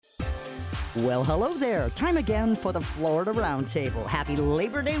Well, hello there. Time again for the Florida Roundtable. Happy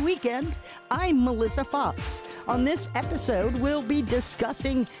Labor Day weekend. I'm Melissa Fox. On this episode, we'll be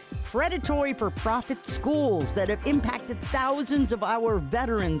discussing predatory for-profit schools that have impacted thousands of our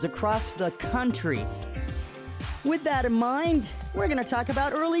veterans across the country. With that in mind, we're going to talk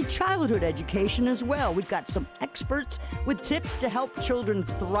about early childhood education as well. We've got some experts with tips to help children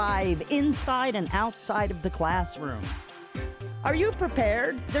thrive inside and outside of the classroom. Are you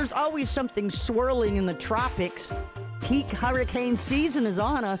prepared? There's always something swirling in the tropics. Peak hurricane season is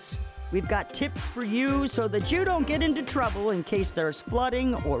on us. We've got tips for you so that you don't get into trouble in case there's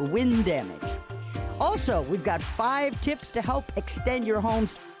flooding or wind damage. Also, we've got 5 tips to help extend your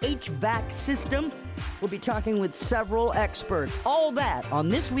home's HVAC system. We'll be talking with several experts. All that on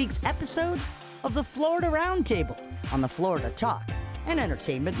this week's episode of the Florida Roundtable on the Florida Talk and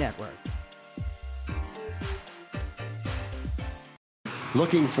Entertainment Network.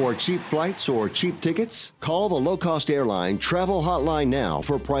 Looking for cheap flights or cheap tickets? Call the low-cost airline travel hotline now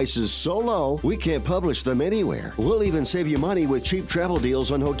for prices so low we can't publish them anywhere. We'll even save you money with cheap travel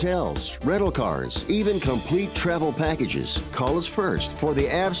deals on hotels, rental cars, even complete travel packages. Call us first for the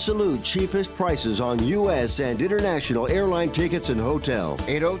absolute cheapest prices on U.S. and international airline tickets and hotels.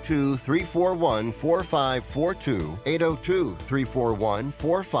 802-341-4542.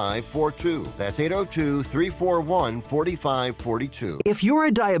 802-341-4542. That's 802-341-4542. If you're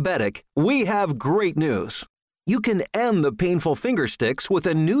a diabetic, we have great news. You can end the painful finger sticks with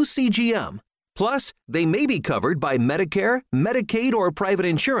a new CGM. Plus, they may be covered by Medicare, Medicaid, or private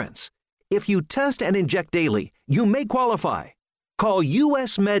insurance. If you test and inject daily, you may qualify. Call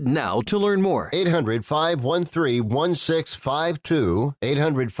US Med now to learn more. 800-513-1652.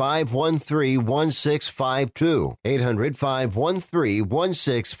 800-513-1652.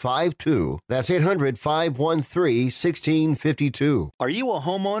 800-513-1652. That's 800-513-1652. Are you a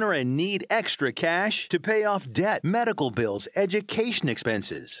homeowner and need extra cash to pay off debt, medical bills, education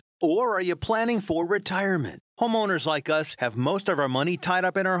expenses? Or are you planning for retirement? Homeowners like us have most of our money tied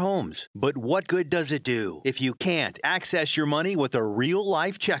up in our homes. But what good does it do if you can't access your money with a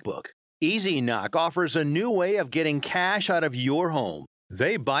real-life checkbook? Easy Knock offers a new way of getting cash out of your home.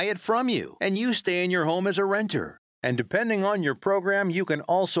 They buy it from you, and you stay in your home as a renter. And depending on your program, you can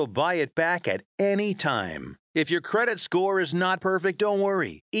also buy it back at any time. If your credit score is not perfect, don't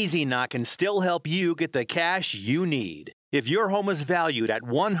worry. Easy Knock can still help you get the cash you need. If your home is valued at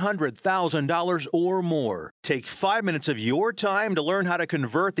 $100,000 or more, take 5 minutes of your time to learn how to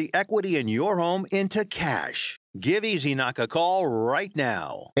convert the equity in your home into cash. Give Easy Knock a call right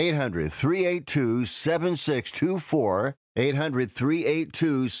now. 800-382-7624.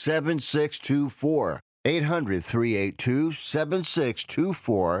 800-382-7624.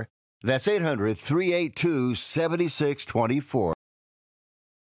 800-382-7624. That's 800-382-7624.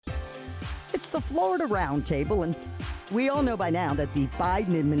 It's the Florida Roundtable, and we all know by now that the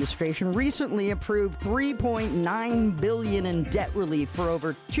Biden administration recently approved $3.9 billion in debt relief for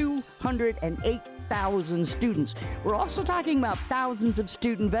over 208,000 students. We're also talking about thousands of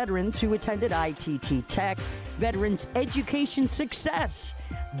student veterans who attended ITT Tech, Veterans Education Success.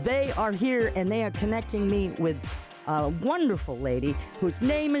 They are here, and they are connecting me with a wonderful lady whose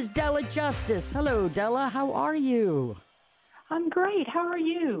name is Della Justice. Hello, Della. How are you? I'm great. How are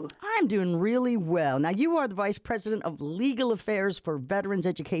you? I'm doing really well. Now, you are the Vice President of Legal Affairs for Veterans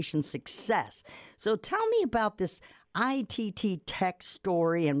Education Success. So tell me about this ITT Tech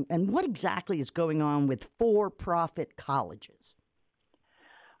story and what exactly is going on with for-profit colleges.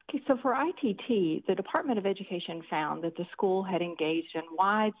 Okay, so for ITT, the Department of Education found that the school had engaged in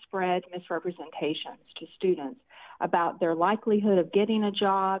widespread misrepresentations to students about their likelihood of getting a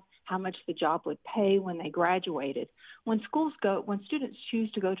job, how much the job would pay when they graduated. When students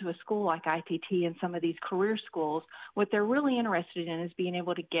choose to go to a school like ITT and some of these career schools, what they're really interested in is being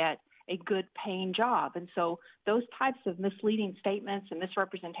able to get a good paying job. And so those types of misleading statements and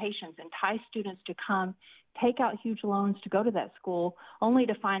misrepresentations entice students to come take out huge loans to go to that school, only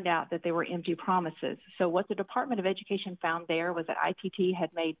to find out that they were empty promises. So what the Department of Education found there was that ITT had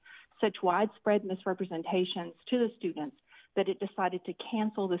made such widespread misrepresentations to the students that it decided to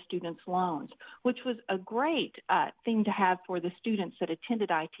cancel the students' loans, which was a great thing to have for the students that attended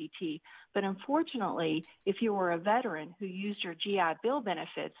ITT. But unfortunately, if you were a veteran who used your GI Bill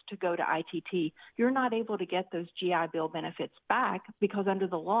benefits to go to ITT, you're not able to get those GI Bill benefits back because under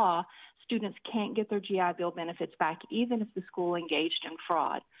the law, students can't get their GI Bill benefits back even if the school engaged in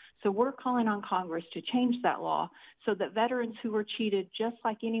fraud. So we're calling on Congress to change that law so that veterans who were cheated just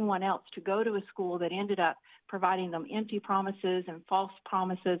like anyone else to go to a school that ended up providing them empty promises promises and false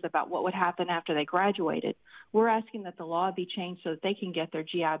promises about what would happen after they graduated. We're asking that the law be changed so that they can get their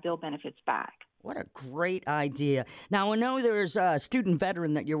GI Bill benefits back. What a great idea. Now, I know there's a student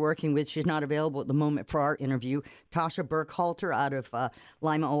veteran that you're working with. She's not available at the moment for our interview, Tasha Burkhalter out of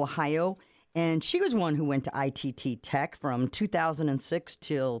Lima, Ohio. And she was one who went to ITT Tech from 2006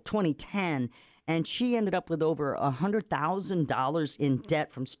 till 2010. And she ended up with over $100,000 in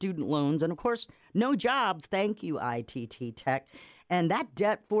debt from student loans. And, of course, no jobs. Thank you, ITT Tech. And that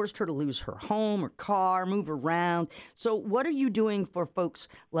debt forced her to lose her home, her car, move around. So what are you doing for folks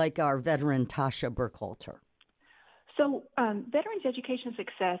like our veteran Tasha Burkhalter? So Veterans Education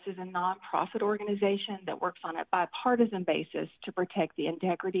Success is a nonprofit organization that works on a bipartisan basis to protect the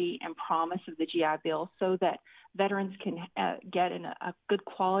integrity and promise of the GI Bill so that veterans can get a good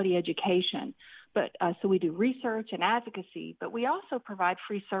quality education. But so we do research and advocacy, but we also provide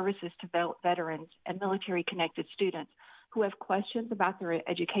free services to veterans and military-connected students who have questions about their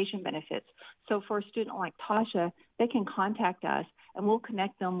education benefits. So for a student like Tasha, they can contact us and we'll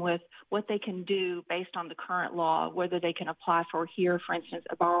connect them with what they can do based on the current law, whether they can apply for here, for instance,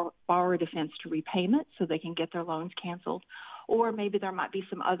 a borrower defense to repayment so they can get their loans canceled, or maybe there might be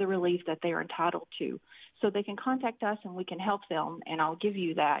some other relief that they are entitled to. So they can contact us and we can help them, and I'll give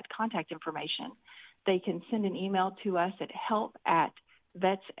you that contact information. They can send an email to us at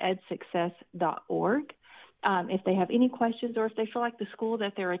help@vetsedsuccess.org. If they have any questions or if they feel like the school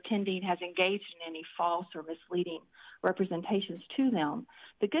that they're attending has engaged in any false or misleading representations to them.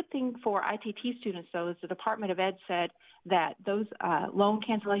 The good thing for ITT students, though, is the Department of Ed said that those loan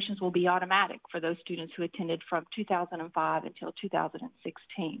cancellations will be automatic for those students who attended from 2005 until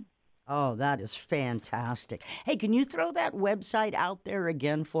 2016. Oh, that is fantastic. Hey, can you throw that website out there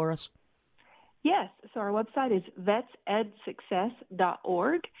again for us? Yes. So our website is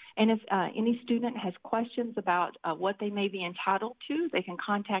vetsedsuccess.org. And if any student has questions about what they may be entitled to, they can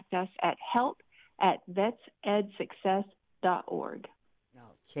contact us at help@vetsedsuccess.org.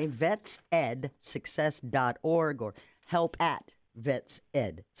 Okay, vetsedsuccess.org or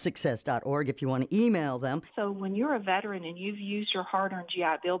help@vetsedsuccess.org if you want to email them. So when you're a veteran and you've used your hard-earned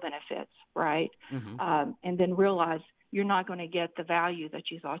GI Bill benefits, right, and then realize you're not going to get the value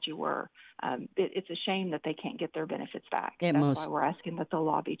that you thought you were. It's a shame that they can't get their benefits back. That's why we're asking that the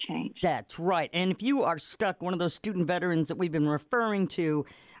law be changed. That's right. And if you are stuck, one of those student veterans that we've been referring to,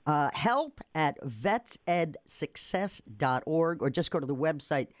 help@vetsedsuccess.org or just go to the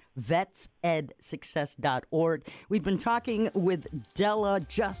website vetsedsuccess.org. We've been talking with Della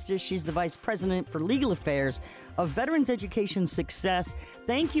Justice. She's the Vice President for Legal Affairs of Veterans Education Success.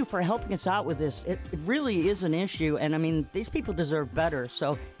 Thank you for helping us out with this. It really is an issue, and I mean, these people deserve better.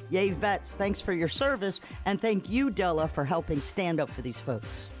 So, yay, vets, thanks for your service, and thank you, Della, for helping stand up for these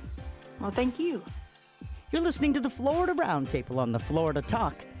folks. Well, thank you. You're listening to the Florida Roundtable on the Florida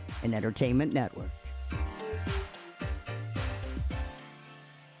Talk and Entertainment Network.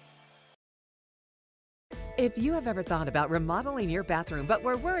 If you have ever thought about remodeling your bathroom but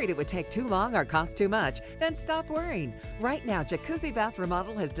were worried it would take too long or cost too much, then stop worrying. Right now, Jacuzzi Bath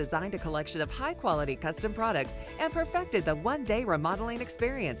Remodel has designed a collection of high-quality custom products and perfected the one-day remodeling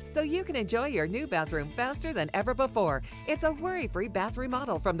experience so you can enjoy your new bathroom faster than ever before. It's a worry-free bath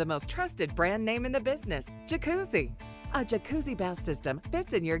remodel from the most trusted brand name in the business, Jacuzzi. A jacuzzi bath system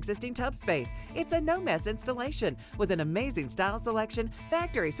fits in your existing tub space. It's a no-mess installation with an amazing style selection,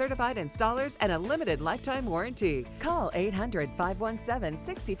 factory-certified installers, and a limited lifetime warranty. Call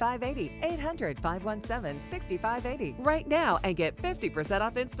 800-517-6580, 800-517-6580 right now and get 50%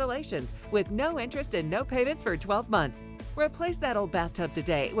 off installations with no interest and no payments for 12 months. Replace that old bathtub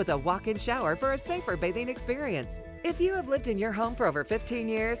today with a walk-in shower for a safer bathing experience. If you have lived in your home for over 15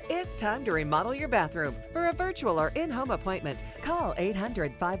 years, it's time to remodel your bathroom. For a virtual or in-home appointment, call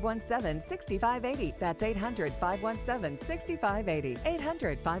 800-517-6580. That's 800-517-6580.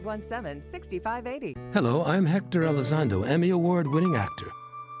 800-517-6580. Hello, I'm Hector Elizondo, Emmy Award-winning actor,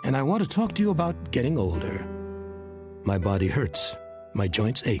 and I want to talk to you about getting older. My body hurts, my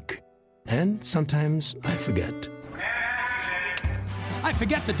joints ache, and sometimes I forget. I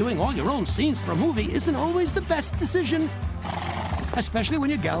forget that doing all your own scenes for a movie isn't always the best decision. Especially when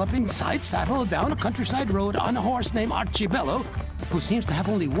you're galloping side saddle down a countryside road on a horse named Archibello, who seems to have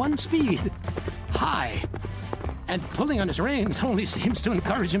only one speed, high. And pulling on his reins only seems to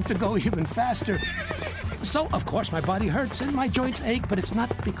encourage him to go even faster. So, of course, my body hurts and my joints ache, but it's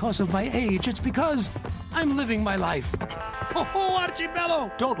not because of my age. It's because I'm living my life. Oh,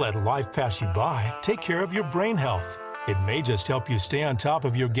 Archibello! Don't let life pass you by. Take care of your brain health. It may just help you stay on top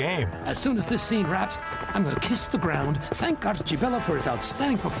of your game. As soon as this scene wraps, I'm going to kiss the ground, thank Archibello for his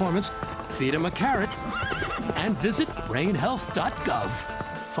outstanding performance, feed him a carrot, and visit brainhealth.gov.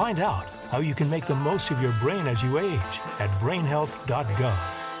 Find out how you can make the most of your brain as you age at brainhealth.gov.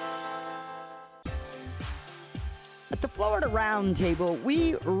 At the Florida Roundtable,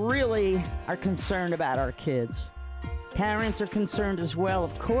 we really are concerned about our kids. Parents are concerned as well,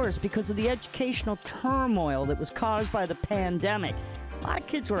 of course, because of the educational turmoil that was caused by the pandemic. A lot of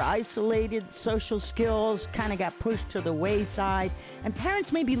kids were isolated, social skills kind of got pushed to the wayside, and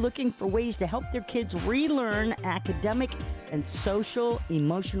parents may be looking for ways to help their kids relearn academic and social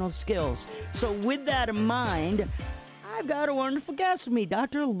emotional skills. So with that in mind, I've got a wonderful guest with me,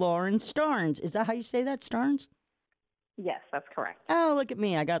 Dr. Lauren Starnes. Is that how you say that, Starnes? Yes, that's correct. Oh, look at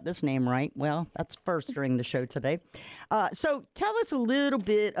me. I got this name right. Well, that's first during the show today. So tell us a little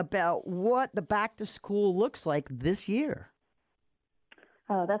bit about what the back to school looks like this year.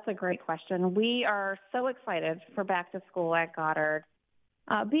 Oh, that's a great question. We are so excited for back to school at Goddard.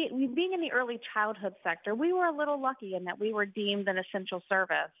 Being in the early childhood sector, we were a little lucky in that we were deemed an essential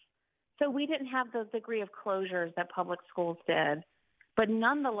service. So we didn't have the degree of closures that public schools did. But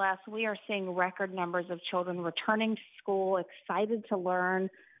nonetheless, we are seeing record numbers of children returning to school, excited to learn.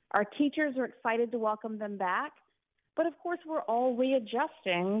 Our teachers are excited to welcome them back. But of course, we're all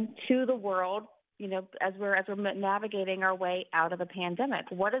readjusting to the world, as we're navigating our way out of the pandemic.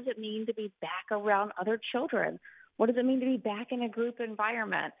 What does it mean to be back around other children? What does it mean to be back in a group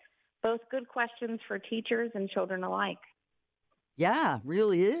environment? Both good questions for teachers and children alike. Yeah,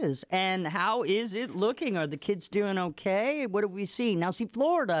 really is. And how is it looking? Are the kids doing okay? What have we seen? Now, see,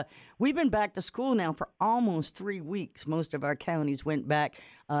 Florida, we've been back to school now for almost 3 weeks. Most of our counties went back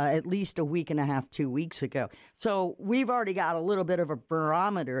at least a week and a half, 2 weeks ago. So we've already got a little bit of a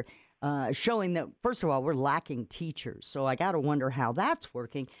barometer showing that, first of all, we're lacking teachers. So I got to wonder how that's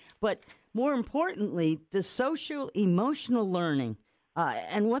working. But more importantly, the social emotional learning.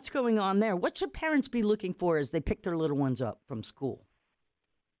 And what's going on there? What should parents be looking for as they pick their little ones up from school?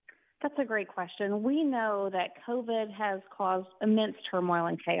 That's a great question. We know that COVID has caused immense turmoil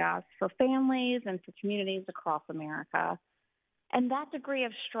and chaos for families and for communities across America. And that degree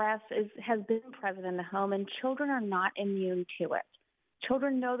of stress has been present in the home, and children are not immune to it.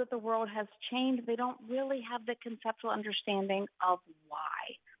 Children know that the world has changed. They don't really have the conceptual understanding of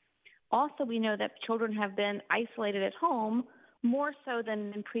why. Also, we know that children have been isolated at home more so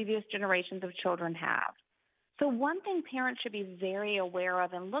than in previous generations of children have. So one thing parents should be very aware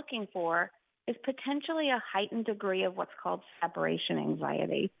of and looking for is potentially a heightened degree of what's called separation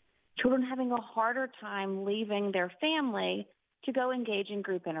anxiety. Children having a harder time leaving their family to go engage in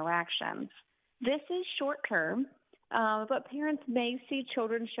group interactions. This is short term, but parents may see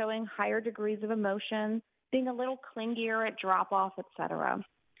children showing higher degrees of emotion, being a little clingier at drop-off, etc.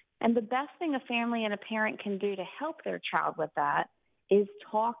 And the best thing a family and a parent can do to help their child with that is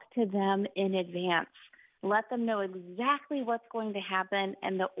talk to them in advance. Let them know exactly what's going to happen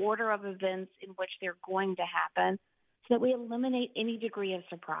and the order of events in which they're going to happen so that we eliminate any degree of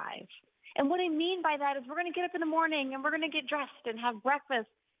surprise. And what I mean by that is we're going to get up in the morning and we're going to get dressed and have breakfast,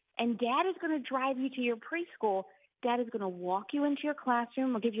 and Dad is going to drive you to your preschool. Dad is going to walk you into your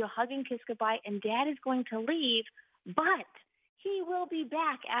classroom, will give you a hug and kiss goodbye, and Dad is going to leave, but he will be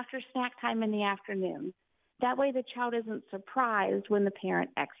back after snack time in the afternoon. That way the child isn't surprised when the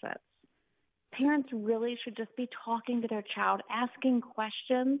parent exits. Parents really should just be talking to their child, asking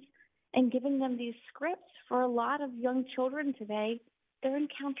questions, and giving them these scripts. For a lot of young children today, they're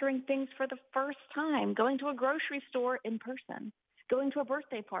encountering things for the first time, going to a grocery store in person, going to a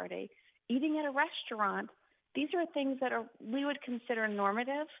birthday party, eating at a restaurant. These are things that we would consider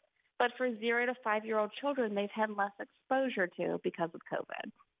normative, but for 0 to 5-year-old children, they've had less exposure to because of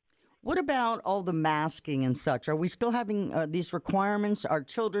COVID. What about all the masking and such? Are we still having these requirements? Are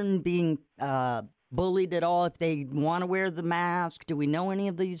children being bullied at all if they want to wear the mask? Do we know any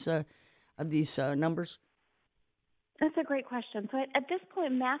of these numbers? That's a great question. So at this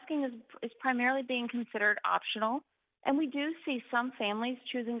point, masking is primarily being considered optional. And we do see some families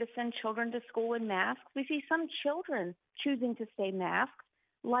choosing to send children to school in masks. We see some children choosing to stay masked.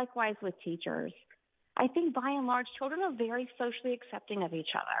 Likewise with teachers. I think by and large, children are very socially accepting of each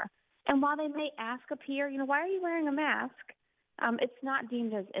other. And while they may ask a peer, why are you wearing a mask? It's not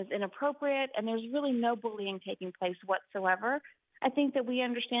deemed as inappropriate, and there's really no bullying taking place whatsoever. I think that we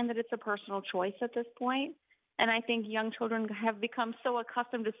understand that it's a personal choice at this point. And I think young children have become so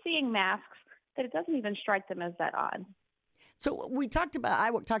accustomed to seeing masks that it doesn't even strike them as that odd. So I talked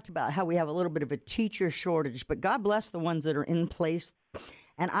about how we have a little bit of a teacher shortage, but God bless the ones that are in place.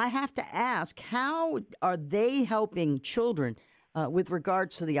 And I have to ask, how are they helping children with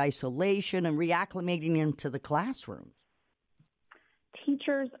regards to the isolation and reacclimating into the classrooms?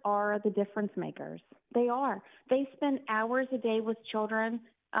 Teachers are the difference makers. They are. They spend hours a day with children,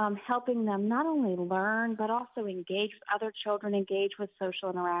 helping them not only learn, but also engage with other children, engage with social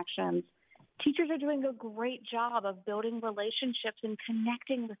interactions. Teachers are doing a great job of building relationships and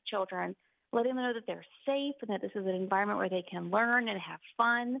connecting with children, letting them know that they're safe and that this is an environment where they can learn and have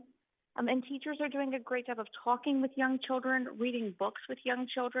fun. And teachers are doing a great job of talking with young children, reading books with young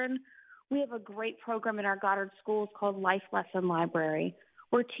children. We have a great program in our Goddard schools called Life Lesson Library,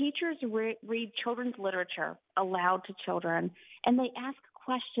 where teachers read children's literature aloud to children, and they ask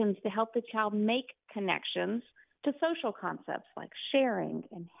questions to help the child make connections to social concepts like sharing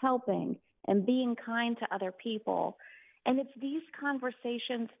and helping and being kind to other people. And it's these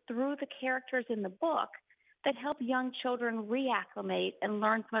conversations through the characters in the book that help young children reacclimate and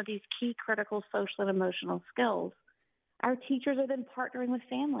learn some of these key critical social and emotional skills. Our teachers are then partnering with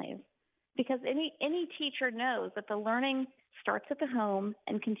families, because any teacher knows that the learning starts at the home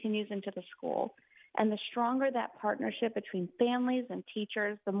and continues into the school. And the stronger that partnership between families and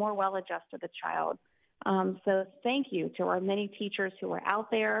teachers, the more well-adjusted the child. So thank you to our many teachers who are out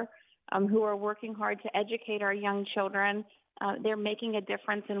there, who are working hard to educate our young children. They're making a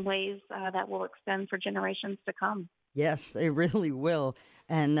difference in ways that will extend for generations to come. Yes, they really will.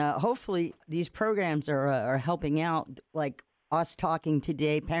 And hopefully these programs are helping out, like us talking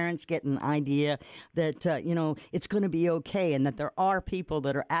today, parents get an idea that, it's going to be okay, and that there are people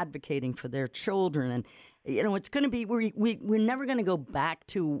that are advocating for their children. And, it's going to be, we're never going to go back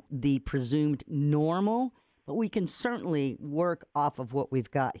to the presumed normal, but we can certainly work off of what we've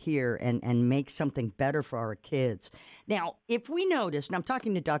got here and make something better for our kids. Now, if we notice, and I'm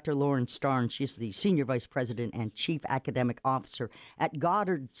talking to Dr. Lauren Starn, she's the Senior Vice President and Chief Academic Officer at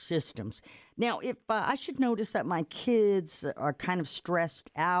Goddard Systems. Now, if I should notice that my kids are kind of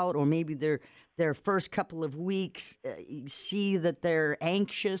stressed out, or maybe their first couple of weeks see that they're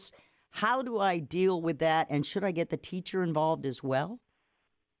anxious, how do I deal with that? And should I get the teacher involved as well?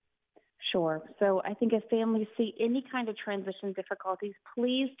 Sure. So I think if families see any kind of transition difficulties,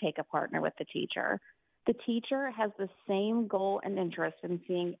 please take a partner with the teacher. The teacher has the same goal and interest in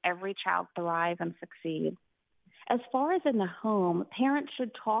seeing every child thrive and succeed. As far as in the home, parents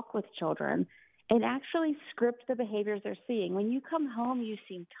should talk with children and actually script the behaviors they're seeing. When you come home, you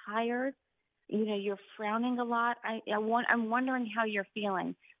seem tired. You're frowning a lot. I'm wondering how you're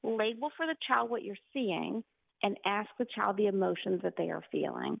feeling. Label for the child what you're seeing and ask the child the emotions that they are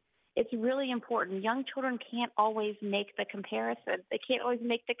feeling. It's really important. Young children can't always make the comparison. They can't always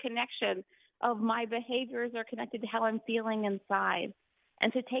make the connection of my behaviors are connected to how I'm feeling inside.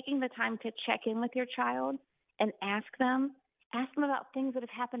 And so taking the time to check in with your child and ask them about things that have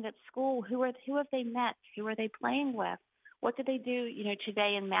happened at school. Who have they met? Who are they playing with? What did they do,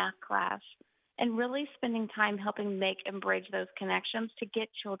 today in math class? And really spending time helping make and bridge those connections to get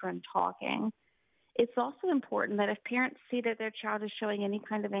children talking. It's also important that if parents see that their child is showing any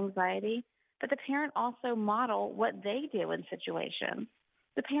kind of anxiety, that the parent also model what they do in situations.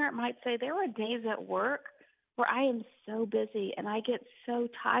 The parent might say, there are days at work where I am so busy and I get so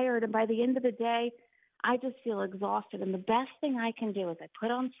tired, and by the end of the day, I just feel exhausted. And the best thing I can do is I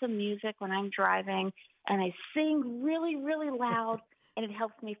put on some music when I'm driving and I sing really, really loud, and it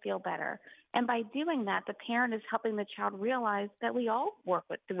helps me feel better. And by doing that, the parent is helping the child realize that we all work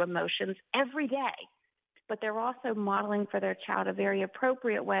through emotions every day, but they're also modeling for their child a very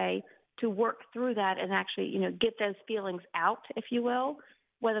appropriate way to work through that and actually, get those feelings out, if you will,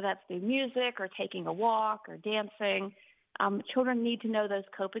 whether that's through music or taking a walk or dancing. Children need to know those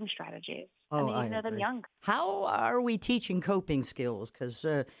coping strategies. Oh, and they need to know them young. How are we teaching coping skills? Because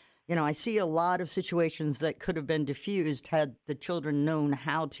I see a lot of situations that could have been diffused had the children known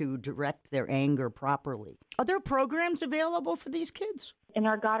how to direct their anger properly. Are there programs available for these kids? In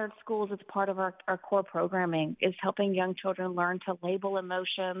our Goddard schools, it's part of our core programming, is helping young children learn to label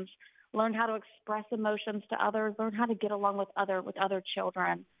emotions, learn how to express emotions to others, learn how to get along with other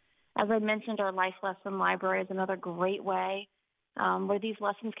children. As I mentioned, our Life Lesson Library is another great way where these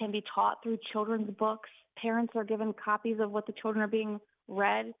lessons can be taught through children's books. Parents are given copies of what the children are being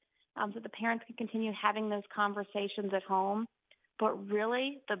read, so the parents can continue having those conversations at home. But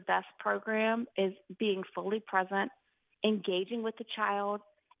really, the best program is being fully present, engaging with the child,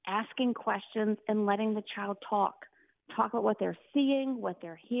 asking questions, and letting the child talk about what they're seeing, what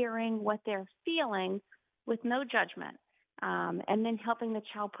they're hearing, what they're feeling, with no judgment, and then helping the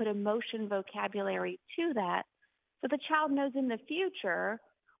child put emotion vocabulary to that, so the child knows in the future,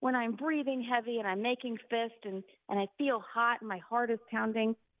 when I'm breathing heavy and I'm making fists and I feel hot and my heart is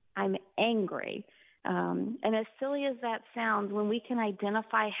pounding, I'm angry. And as silly as that sounds, when we can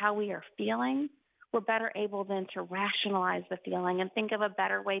identify how we are feeling, we're better able then to rationalize the feeling and think of a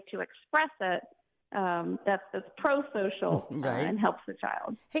better way to express it that's pro-social right. and helps the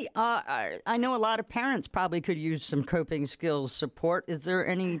child. Hey, I know a lot of parents probably could use some coping skills support. Is there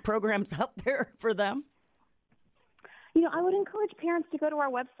any programs out there for them? I would encourage parents to go to our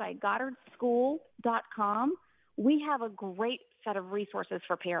website, goddardschool.com. We have a great set of resources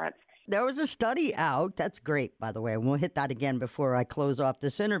for parents. There was a study out. That's great, by the way. And we'll hit that again before I close off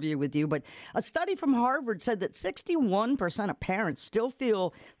this interview with you. But a study from Harvard said that 61% of parents still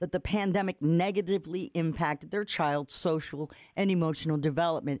feel that the pandemic negatively impacted their child's social and emotional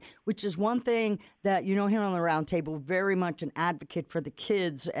development, which is one thing that, here on the Roundtable, very much an advocate for the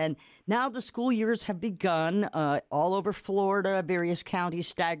kids. And now the school years have begun all over Florida, various counties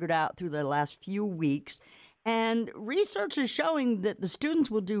staggered out through the last few weeks. And research is showing that the students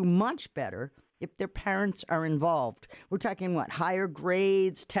will do much better if their parents are involved. We're talking, higher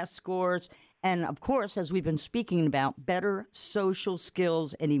grades, test scores, and, of course, as we've been speaking about, better social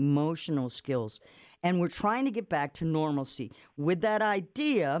skills and emotional skills. And we're trying to get back to normalcy. With that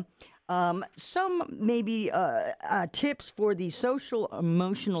idea, some maybe tips for the social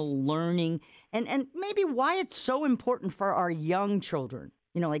emotional learning and maybe why it's so important for our young children.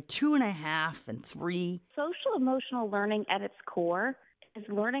 Like 2.5 and 3. Social emotional learning at its core is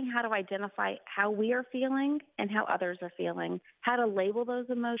learning how to identify how we are feeling and how others are feeling, how to label those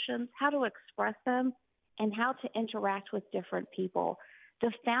emotions, how to express them, and how to interact with different people.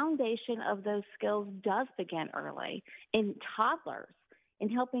 The foundation of those skills does begin early in toddlers, in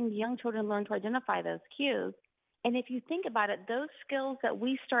helping young children learn to identify those cues. And if you think about it, those skills that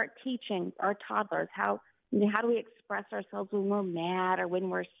we start teaching our toddlers, how do we express ourselves when we're mad or when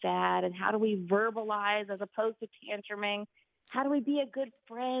we're sad? And how do we verbalize as opposed to tantruming? How do we be a good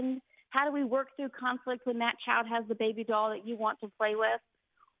friend? How do we work through conflict when that child has the baby doll that you want to play with?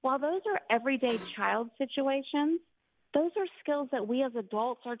 While those are everyday child situations, those are skills that we as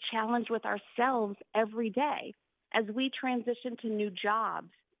adults are challenged with ourselves every day. As we transition to new jobs,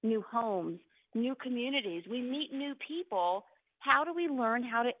 new homes, new communities, we meet new people. How do we learn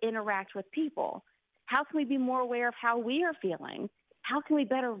how to interact with people? How can we be more aware of how we are feeling? How can we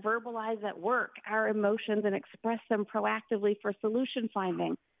better verbalize at work our emotions and express them proactively for solution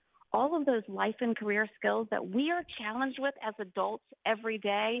finding? All of those life and career skills that we are challenged with as adults every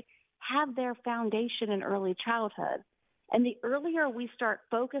day have their foundation in early childhood. And the earlier we start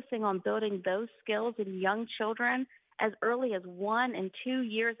focusing on building those skills in young children as early as 1 and 2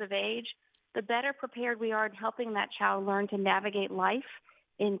 years of age, the better prepared we are in helping that child learn to navigate life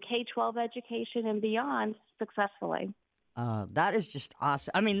in K-12 education and beyond successfully. That is just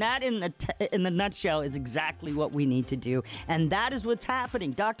awesome. I mean, that in the nutshell is exactly what we need to do. And that is what's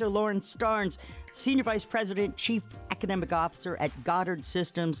happening. Dr. Lauren Starnes, Senior Vice President, Chief Academic Officer at Goddard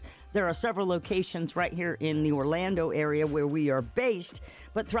Systems. There are several locations right here in the Orlando area where we are based,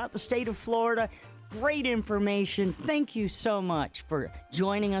 but throughout the state of Florida. Great information. Thank you so much for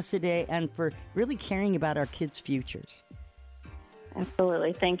joining us today and for really caring about our kids' futures.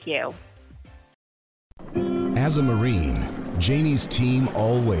 Absolutely. Thank you. As a Marine, Jamie's team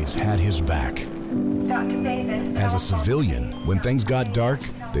always had his back. As a civilian, when things got dark,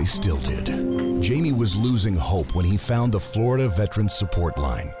 they still did. Jamie was losing hope when he found the Florida Veterans Support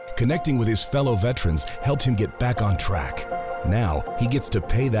Line. Connecting with his fellow veterans helped him get back on track. Now, he gets to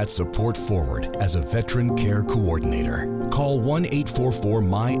pay that support forward as a Veteran Care Coordinator. Call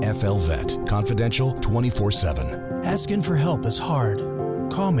 1-844-MY-FL-VET. Confidential 24/7. Asking for help is hard.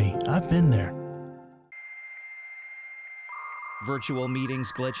 Call me. I've been there. Virtual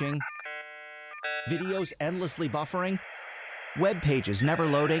meetings glitching, videos endlessly buffering, web pages never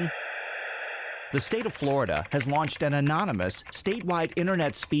loading. The state of Florida has launched an anonymous statewide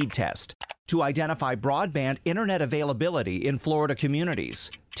internet speed test to identify broadband internet availability in Florida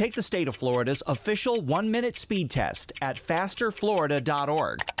communities. Take the state of Florida's official 1-minute speed test at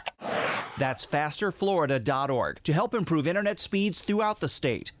fasterflorida.org. That's fasterflorida.org to help improve internet speeds throughout the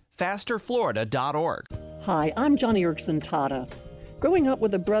state. fasterflorida.org. Hi, I'm Johnny Erickson Tata. Growing up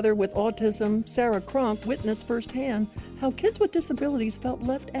with a brother with autism, Sarah Cronk witnessed firsthand how kids with disabilities felt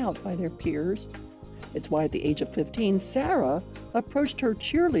left out by their peers. It's why at the age of 15, Sarah approached her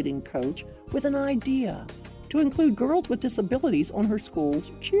cheerleading coach with an idea to include girls with disabilities on her school's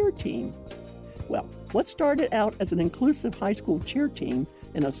cheer team. Well, what started out as an inclusive high school cheer team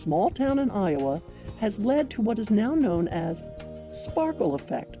in a small town in Iowa has led to what is now known as Sparkle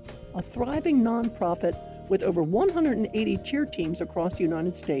Effect, a thriving nonprofit with over 180 cheer teams across the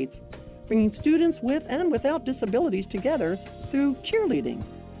United States, bringing students with and without disabilities together through cheerleading.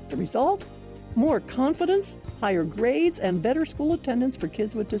 The result? More confidence, higher grades, and better school attendance for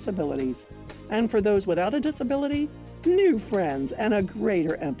kids with disabilities. And for those without a disability, new friends and a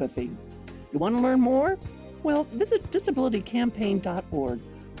greater empathy. You want to learn more? Well, visit disabilitycampaign.org,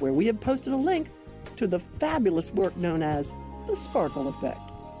 where we have posted a link to the fabulous work known as the Sparkle Effect.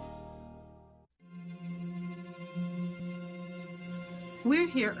 We're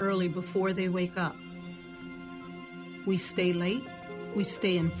here early before they wake up. We stay late, we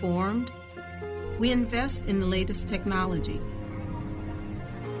stay informed, we invest in the latest technology.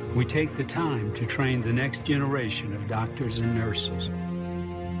 We take the time to train the next generation of doctors and nurses.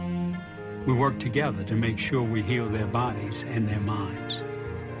 We work together to make sure we heal their bodies and their minds.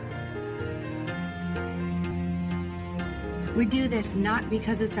 We do this not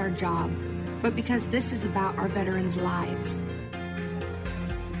because it's our job, but because this is about our veterans' lives.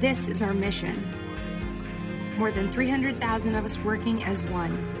 This is our mission. More than 300,000 of us working as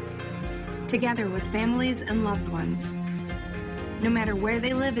one, together with families and loved ones. No matter where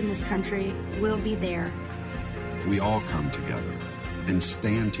they live in this country, we'll be there. We all come together and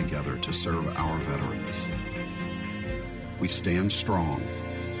stand together to serve our veterans. We stand strong,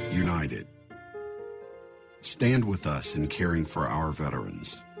 united. Stand with us in caring for our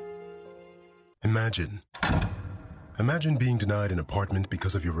veterans. Imagine being denied an apartment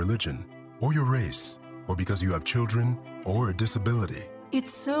because of your religion, or your race, or because you have children, or a disability.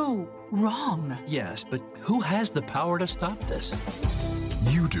 It's so wrong. Yes, but who has the power to stop this?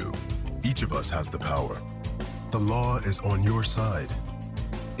 You do. Each of us has the power. The law is on your side.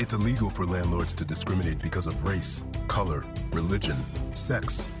 It's illegal for landlords to discriminate because of race, color, religion,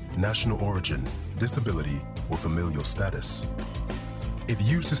 sex, national origin, disability, or familial status. If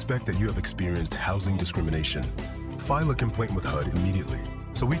you suspect that you have experienced housing discrimination, file a complaint with HUD immediately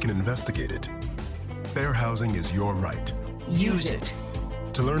so we can investigate it. Fair housing is your right. Use it.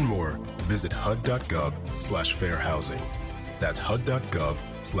 To learn more, visit hud.gov/fairhousing. That's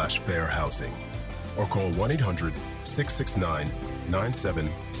hud.gov/fairhousing. Or call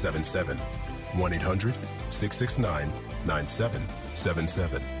 1-800-669-9777.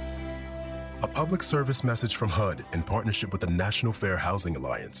 1-800-669-9777. A public service message from HUD in partnership with the National Fair Housing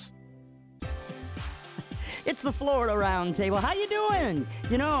Alliance. It's the Florida Roundtable. How you doing?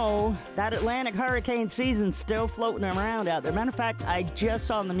 You know, that Atlantic hurricane season's still floating around out there. Matter of fact, I just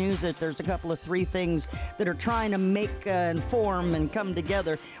saw on the news that there's a couple of 3 things that are trying to make and form and come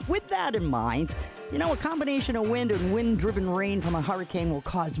together. With that in mind, you know, a combination of wind and wind-driven rain from a hurricane will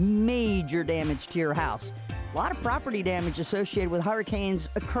cause major damage to your house. A lot of property damage associated with hurricanes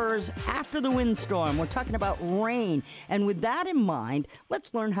occurs after the windstorm. We're talking about rain. And with that in mind,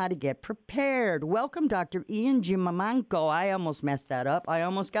 let's learn how to get prepared. Welcome, Dr. Ian Gimamanco. I almost messed that up. I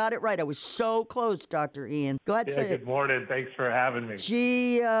almost got it right. I was so close, Dr. Ian. Go ahead, say it. Good morning. Thanks for having me.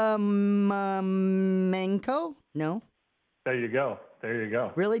 Gimamanco? No? There you go. There you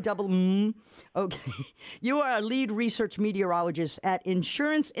go. Really? Double Okay. You are a lead research meteorologist at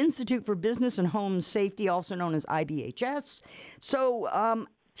Insurance Institute for Business and Home Safety, also known as IBHS. So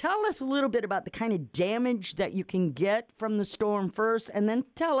tell us a little bit about the kind of damage that you can get from the storm first, and then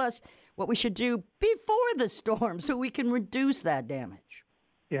tell us what we should do before the storm so we can reduce that damage.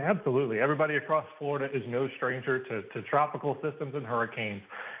 Yeah, absolutely. Everybody across Florida is no stranger to tropical systems and hurricanes.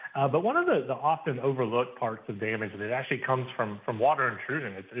 But one of the often overlooked parts of damage that actually comes from water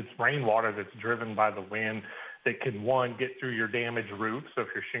intrusion. It's rainwater that's driven by the wind that can, one, get through your damaged roof. So if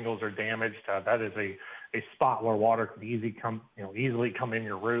your shingles are damaged, that is a spot where water can easily come in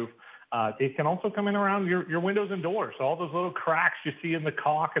your roof. It can also come in around your windows and doors. So all those little cracks you see in the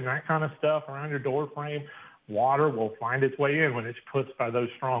caulk and that kind of stuff around your door frame, water will find its way in when it's pushed by those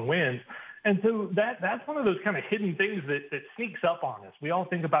strong winds. And so that's one of those kind of hidden things that sneaks up on us. We all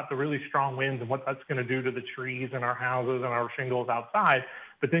think about the really strong winds and what that's going to do to the trees and our houses and our shingles outside.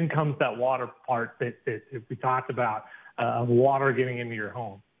 But then comes that water part that we talked about, water getting into your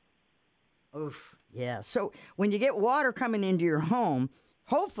home. Oof, yeah. So when you get water coming into your home,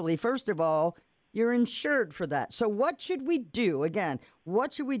 hopefully, first of all, you're insured for that. So what should we do? Again,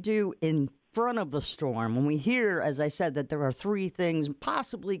 what should we do in front of the storm when we hear, as I said, that there are 3 things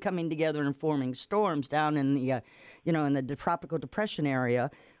possibly coming together and forming storms down in the, in the tropical depression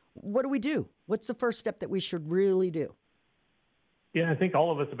area? What do we do? What's the first step that we should really do? Yeah, I think all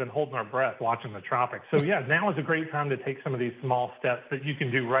of us have been holding our breath watching the tropics. So yeah, now is a great time to take some of these small steps that you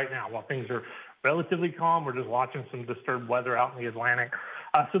can do right now while things are relatively calm. We're just watching some disturbed weather out in the Atlantic.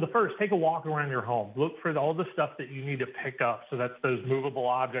 So the first, take a walk around your home. Look for all the stuff that you need to pick up. So that's those movable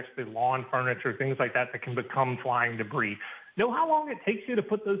objects, the lawn furniture, things like that can become flying debris. Know how long it takes you to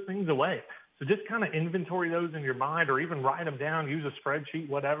put those things away. So just kind of inventory those in your mind, or even write them down, use a spreadsheet,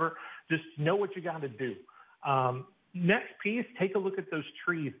 whatever. Just know what you got to do. Next piece, take a look at those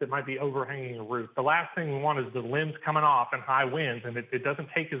trees that might be overhanging a roof. The last thing we want is the limbs coming off in high winds, and it doesn't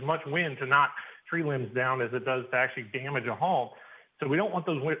take as much wind to knock tree limbs down as it does to actually damage a home. So we don't want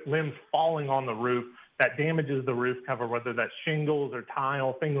those limbs falling on the roof. That damages the roof cover, whether that's shingles or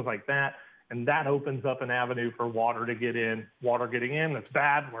tile, things like that. And that opens up an avenue for water to get in. Water getting in, that's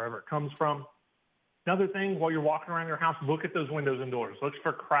bad, wherever it comes from. Another thing, while you're walking around your house, look at those windows and doors. Look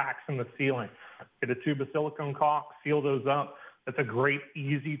for cracks in the ceiling. Get a tube of silicone caulk, seal those up. That's a great,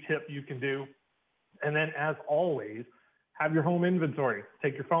 easy tip you can do. And then, as always, have your home inventory.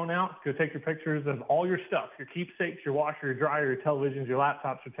 Take your phone out, go take your pictures of all your stuff, your keepsakes, your washer, your dryer, your televisions, your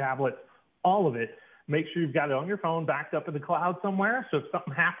laptops, your tablets, all of it. Make sure you've got it on your phone, backed up in the cloud somewhere. So if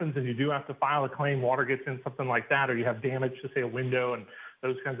something happens and you do have to file a claim, water gets in, something like that, or you have damage to, say, a window and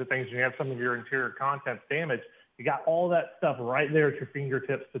those kinds of things, and you have some of your interior contents damaged, you got all that stuff right there at your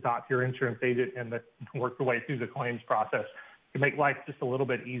fingertips to talk to your insurance agent and work your way through the claims process to make life just a little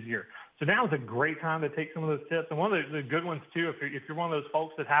bit easier. So now is a great time to take some of those tips. And one of the good ones, too, if you're one of those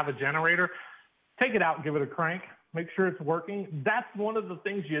folks that have a generator, take it out and give it a crank. Make sure it's working. That's one of the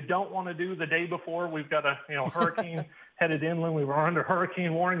things you don't want to do the day before. We've got a hurricane headed inland. We were under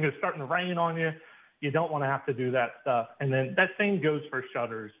hurricane warning. It's starting to rain on you. You don't want to have to do that stuff. And then that same goes for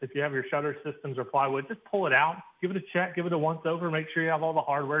shutters. If you have your shutter systems or plywood, just pull it out, give it a check, give it a once over, make sure you have all the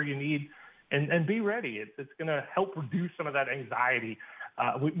hardware you need, and be ready. It's going to help reduce some of that anxiety.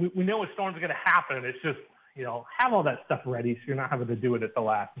 We know a storm's going to happen. It's just, have all that stuff ready so you're not having to do it at the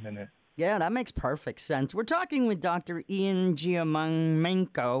last minute. Yeah, that makes perfect sense. We're talking with Dr. Ian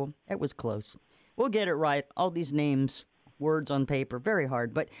Giammanco. It was close. We'll get it right. All these names, words on paper, very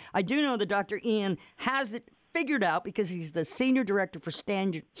hard. But I do know that Dr. Ian has it figured out because he's the Senior Director for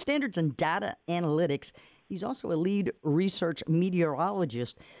Standards and Data Analytics. He's also a lead research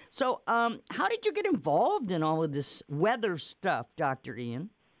meteorologist. So how did you get involved in all of this weather stuff, Dr. Ian?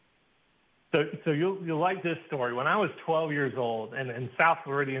 So you'll like this story. When I was 12 years old, and South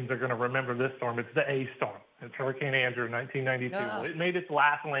Floridians are going to remember this storm. It's the A storm. It's Hurricane Andrew in 1992. Ah. It made its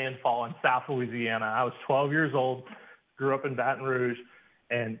last landfall in South Louisiana. I was 12 years old, grew up in Baton Rouge,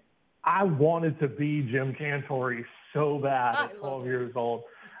 and I wanted to be Jim Cantore so bad at 12 years old.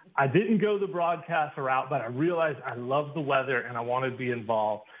 I didn't go the broadcaster route, but I realized I loved the weather and I wanted to be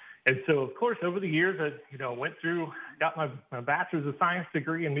involved. And so, of course, over the years, I went through, got my bachelor's of science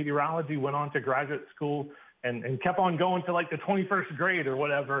degree in meteorology, went on to graduate school, and kept on going to like the 21st grade or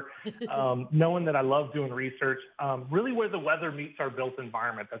whatever, knowing that I love doing research, really where the weather meets our built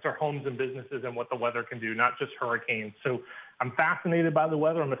environment. That's our homes and businesses and what the weather can do, not just hurricanes. So I'm fascinated by the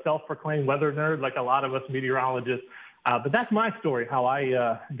weather. I'm a self-proclaimed weather nerd like a lot of us meteorologists. But that's my story, how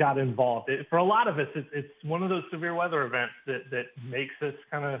I got involved. For a lot of us, it's one of those severe weather events that makes us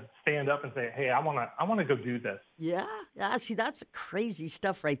kind of stand up and say, hey, I want to go do this. Yeah. See, that's crazy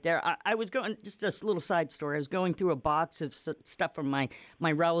stuff right there. I was going, just a little side story. I was going through a box of stuff from my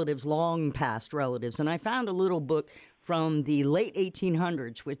relatives, long past relatives, and I found a little book from the late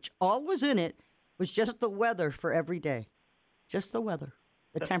 1800s, which all was in it was just the weather for every day. Just the weather,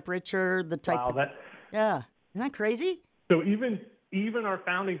 the temperature, the type of... Yeah. Isn't that crazy? So even our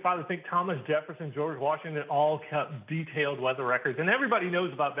founding fathers, I think Thomas Jefferson, George Washington, all kept detailed weather records. And everybody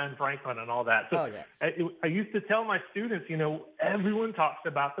knows about Ben Franklin and all that. So I used to tell my students, everyone talks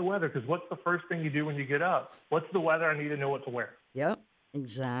about the weather because what's the first thing you do when you get up? What's the weather? I need to know what to wear. Yep,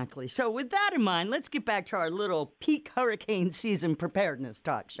 exactly. So with that in mind, let's get back to our little peak hurricane season preparedness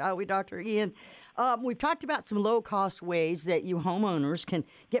talk, shall we, Dr. Ian? We've talked about some low-cost ways that you homeowners can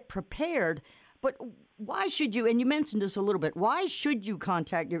get prepared, but why should you, and you mentioned this a little bit, why should you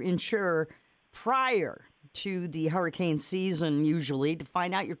contact your insurer prior to the hurricane season usually to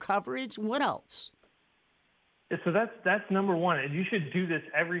find out your coverage? What else? So that's number one. And you should do this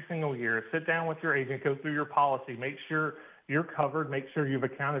every single year. Sit down with your agent, go through your policy, make sure you're covered, make sure you've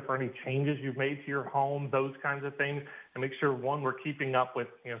accounted for any changes you've made to your home, those kinds of things, and make sure, one, we're keeping up with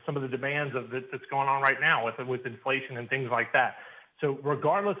some of the demands that's going on right now with inflation and things like that. So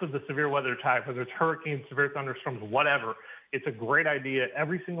regardless of the severe weather type, whether it's hurricanes, severe thunderstorms, whatever, it's a great idea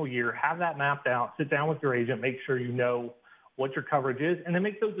every single year. Have that mapped out. Sit down with your agent. Make sure you know what your coverage is, and then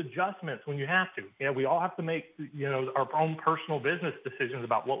make those adjustments when you have to. Yeah, we all have to make our own personal business decisions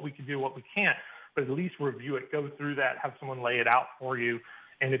about what we can do, what we can't, but at least review it, go through that, have someone lay it out for you.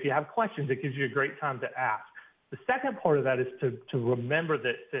 And if you have questions, it gives you a great time to ask. The second part of that is to remember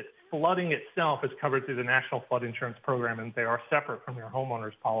that flooding itself is covered through the National Flood Insurance Program, and they are separate from your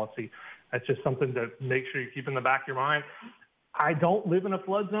homeowner's policy. That's just something to make sure you keep in the back of your mind. I don't live in a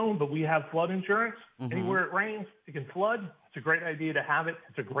flood zone, but we have flood insurance. Anywhere it rains, it can flood. It's a great idea to have it.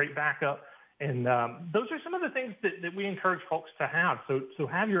 It's a great backup. And those are some of the things that we encourage folks to have. So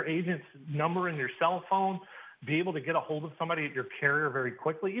have your agent's number in your cell phone, be able to get a hold of somebody at your carrier very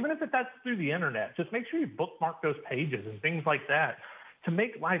quickly, even if that's through the internet. Just make sure you bookmark those pages and things like that to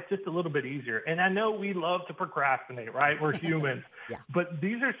make life just a little bit easier. And I know we love to procrastinate, right? We're humans. But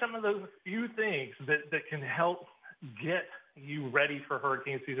these are some of those few things that can help get you ready for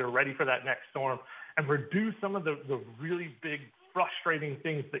hurricane season, ready for that next storm, and reduce some of the really big, frustrating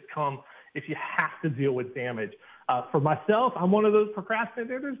things that come if you have to deal with damage. For myself, I'm one of those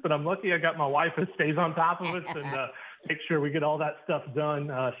procrastinators, but I'm lucky I got my wife who stays on top of us and makes sure we get all that stuff done.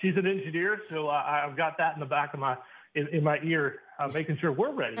 She's an engineer, so I've got that in the back of my ear, making sure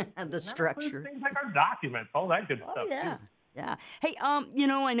we're ready. And the structure. Things like our documents, all that good stuff. Yeah. Yeah. Hey,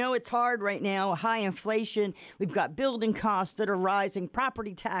 I know it's hard right now, high inflation. We've got building costs that are rising.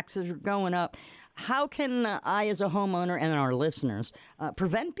 Property taxes are going up. How can I, as a homeowner and our listeners,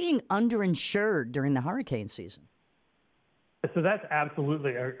 prevent being underinsured during the hurricane season? So that's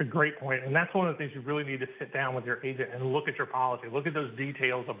absolutely a great point. And that's one of the things you really need to sit down with your agent and look at your policy, look at those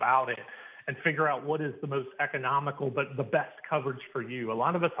details about it, and figure out what is the most economical but the best coverage for you. A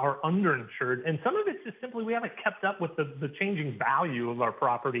lot of us are underinsured, and some of it's just simply we haven't kept up with the changing value of our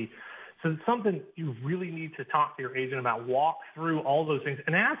property. So it's something you really need to talk to your agent about, walk through all those things,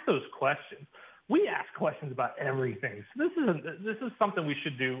 and ask those questions. We ask questions about everything. So this is something we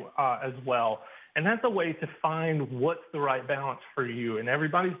should do as well. And that's a way to find what's the right balance for you. And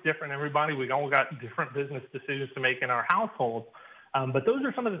everybody's different. We all got different business decisions to make in our household. But those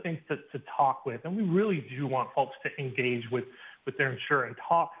are some of the things to talk with. And we really do want folks to engage with their insurer and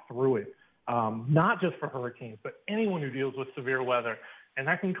talk through it, not just for hurricanes, but anyone who deals with severe weather. And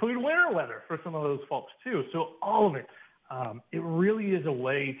that can include winter weather for some of those folks too. So all of it, it really is a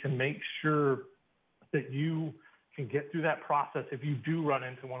way to make sure that you can get through that process if you do run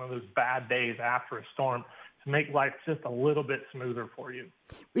into one of those bad days after a storm, to make life just a little bit smoother for you.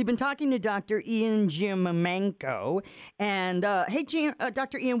 We've been talking to Dr. Ian Giammanco. And,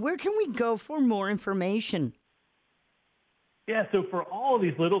 Dr. Ian, where can we go for more information? Yeah, so for all of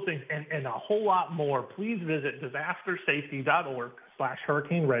these little things and a whole lot more, please visit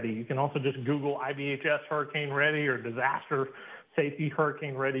disastersafety.org/hurricane ready. You can also just Google IBHS Hurricane Ready or Disaster Safety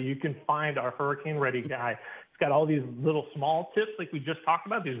Hurricane Ready. You can find our Hurricane Ready guy. It's got all these little small tips like we just talked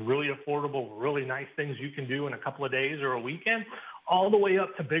about, these really affordable, really nice things you can do in a couple of days or a weekend, all the way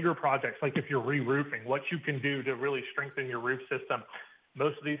up to bigger projects like if you're re-roofing, what you can do to really strengthen your roof system.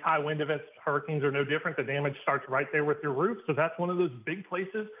 Most of these high wind events, hurricanes are no different. The damage starts right there with your roof. So that's one of those big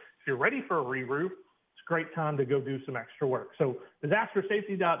places. If you're ready for a re-roof, it's a great time to go do some extra work. So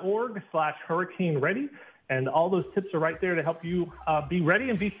disastersafety.org/hurricane ready. And all those tips are right there to help you be ready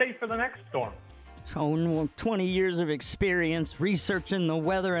and be safe for the next storm. So 20 years of experience researching the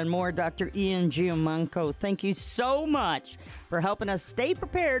weather and more, Dr. Ian Giammanco. Thank you so much for helping us stay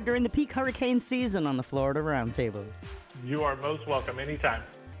prepared during the peak hurricane season on the Florida Roundtable. You are most welcome anytime.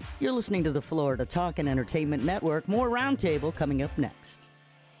 You're listening to the Florida Talk and Entertainment Network. More Roundtable coming up next.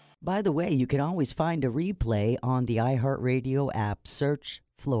 By the way, you can always find a replay on the iHeartRadio app. Search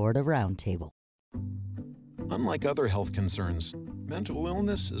Florida Roundtable. Unlike other health concerns, mental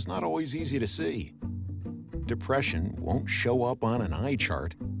illness is not always easy to see. Depression won't show up on an eye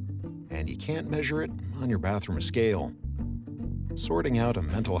chart, and you can't measure it on your bathroom scale. Sorting out a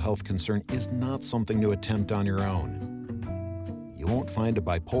mental health concern is not something to attempt on your own. You won't find a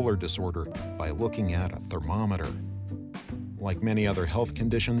bipolar disorder by looking at a thermometer. Like many other health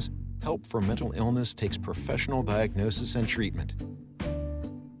conditions, help for mental illness takes professional diagnosis and treatment.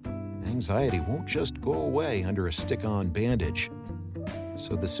 Anxiety won't just go away under a stick-on bandage.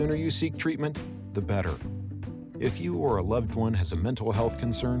 So the sooner you seek treatment, the better. If you or a loved one has a mental health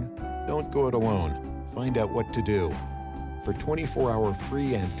concern, don't go it alone. Find out what to do. For 24-hour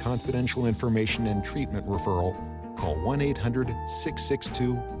free and confidential information and treatment referral, call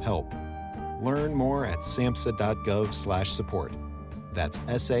 1-800-662-HELP. Learn more at samhsa.gov/support. That's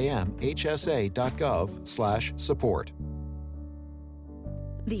samhsa.gov/support.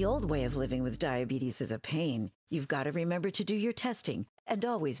 The old way of living with diabetes is a pain. You've got to remember to do your testing and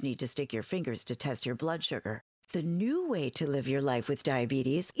always need to stick your fingers to test your blood sugar. The new way to live your life with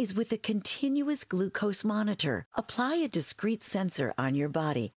diabetes is with a continuous glucose monitor. Apply a discrete sensor on your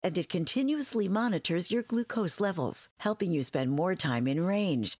body, and it continuously monitors your glucose levels, helping you spend more time in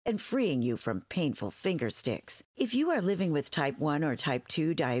range and freeing you from painful finger sticks. If you are living with type 1 or type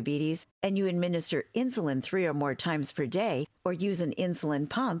 2 diabetes and you administer insulin 3 or more times per day, or use an insulin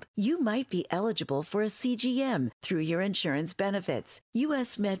pump, you might be eligible for a CGM through your insurance benefits.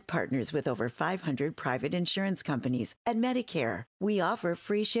 U.S. Med partners with over 500 private insurance companies and Medicare. We offer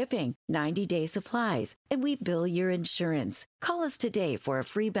free shipping, 90-day supplies, and we bill your insurance. Call us today for a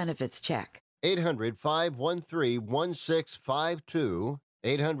free benefits check. 800-513-1652.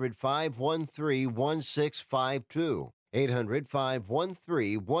 800-513-1652.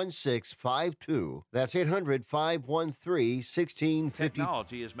 800-513-1652. That's 800-513-1652.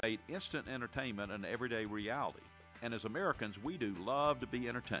 Technology has made instant entertainment an everyday reality. And as Americans, we do love to be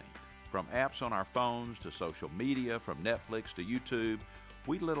entertained. From apps on our phones to social media, from Netflix to YouTube,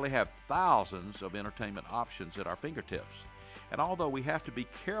 we literally have thousands of entertainment options at our fingertips. And although we have to be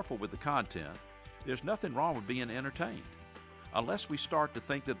careful with the content, there's nothing wrong with being entertained, unless we start to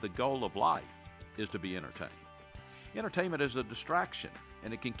think that the goal of life is to be entertained. Entertainment is a distraction,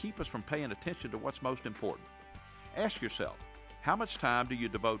 and it can keep us from paying attention to what's most important. Ask yourself, how much time do you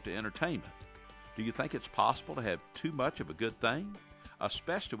devote to entertainment? Do you think it's possible to have too much of a good thing,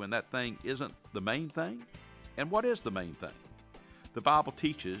 especially when that thing isn't the main thing? And what is the main thing? The Bible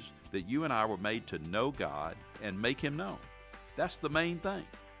teaches that you and I were made to know God and make Him known. That's the main thing.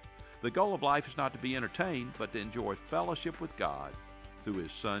 The goal of life is not to be entertained, but to enjoy fellowship with God through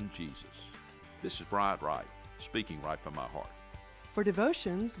His Son, Jesus. This is Bryant Wright, speaking right from my heart. For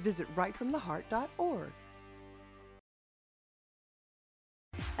devotions, visit rightfromtheheart.org.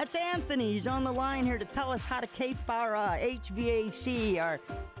 That's Anthony. He's on the line here to tell us how to keep our HVAC, our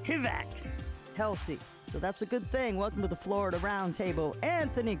HVAC, healthy. So that's a good thing. Welcome to the Florida Roundtable,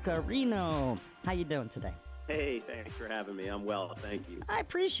 Anthony Carino. How you doing today? Hey, thanks for having me. I'm well, thank you. I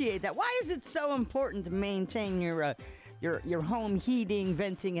appreciate that. Why is it so important to maintain your home heating,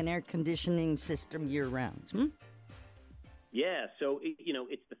 venting, and air conditioning system year-round? Yeah, so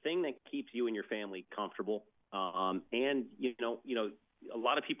it's the thing that keeps you and your family comfortable, and a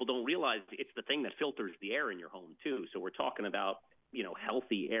lot of people don't realize it's the thing that filters the air in your home too. So we're talking about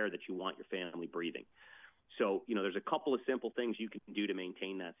healthy air that you want your family breathing. So there's a couple of simple things you can do to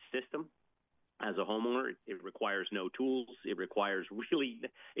maintain that system. As a homeowner, it requires no tools. It requires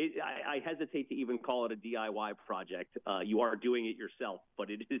I hesitate to even call it a DIY project. You are doing it yourself, but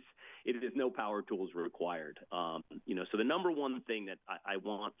it is no power tools required. So the number one thing that I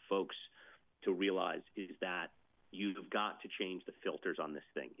want folks to realize is that you've got to change the filters on this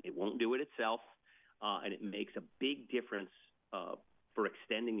thing. It won't do it itself, and it makes a big difference for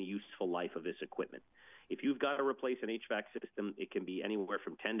extending the useful life of this equipment. If you've got to replace an HVAC system, it can be anywhere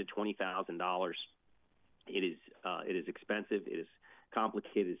from $10,000 to $20,000. It is expensive. It is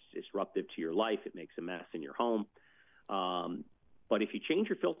complicated. It's disruptive to your life. It makes a mess in your home. But if you change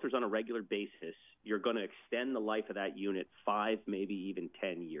your filters on a regular basis, you're going to extend the life of that unit 5, maybe even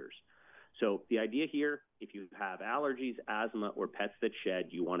 10 years. So the idea here, if you have allergies, asthma, or pets that shed,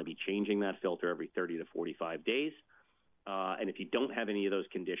 you want to be changing that filter every 30 to 45 days. And if you don't have any of those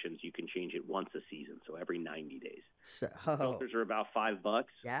conditions, you can change it once a season, so every 90 days. So filters are about $5.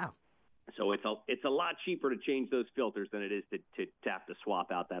 Yeah. So it's a lot cheaper to change those filters than it is to have to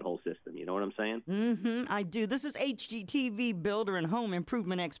swap out that whole system. You know what I'm saying? Mm-hmm, I do. This is HGTV builder and home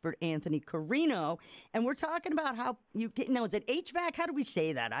improvement expert Anthony Carino, and we're talking about how is it HVAC? How do we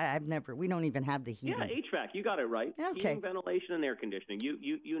say that? We don't even have the heating. Yeah, HVAC. You got it right. Okay. Heating, ventilation, and air conditioning.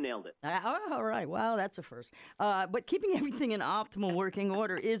 You nailed it. All right. Well, that's a first. But keeping everything in optimal working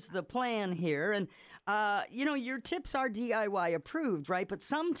order is the plan here. And, your tips are DIY approved, right? But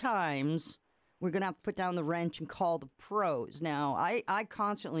sometimes we're going to have to put down the wrench and call the pros. Now, I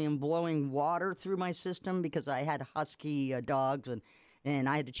constantly am blowing water through my system because I had husky dogs, and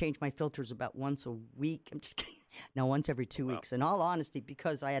I had to change my filters about once a week. I'm just kidding. No, once every 2 weeks. In all honesty,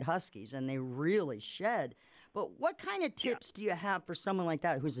 because I had huskies, and they really shed. But what kind of tips do you have for someone like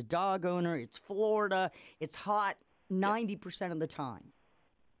that who's a dog owner? It's Florida. It's hot 90% of the time.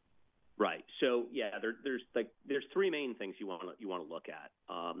 Right. So there's three main things you want to look at.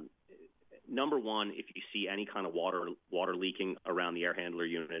 Number one, if you see any kind of water leaking around the air handler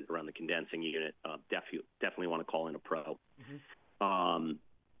unit, around the condensing unit, definitely want to call in a pro. Mm-hmm.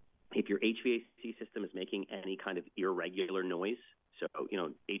 If your HVAC system is making any kind of irregular noise, so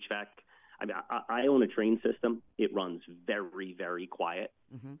HVAC. I mean, I own a Trane system. It runs very, very quiet.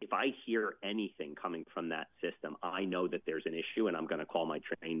 Mm-hmm. If I hear anything coming from that system, I know that there's an issue, and I'm going to call my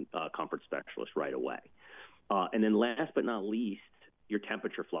Trane comfort specialist right away. And then last but not least, your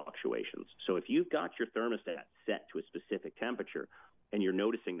temperature fluctuations. So if you've got your thermostat set to a specific temperature and you're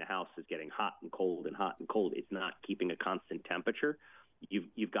noticing the house is getting hot and cold and hot and cold, it's not keeping a constant temperature,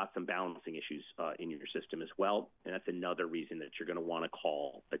 you've got some balancing issues in your system as well. And that's another reason that you're going to want to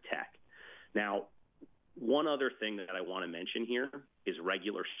call a tech. Now, One other thing that I want to mention here is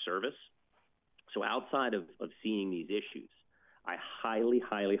regular service. So outside of seeing these issues, I highly,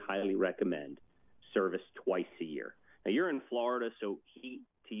 highly, highly recommend service twice a year. Now, you're in Florida, so heat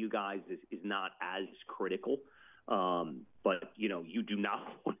to you guys is not as critical. But, you do not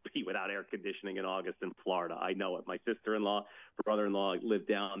want to be without air conditioning in August in Florida. I know it. My sister-in-law, brother-in-law live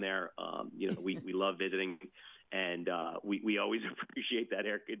down there. We love visiting, and we always appreciate that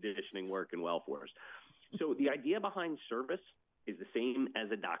air conditioning working well for us. So the idea behind service is the same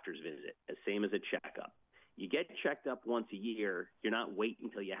as a doctor's visit, the same as a checkup. You get checked up once a year. You're not waiting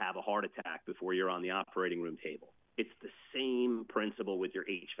until you have a heart attack before you're on the operating room table. It's the same principle with your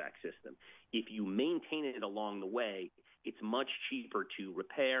HVAC system. If you maintain it along the way, it's much cheaper to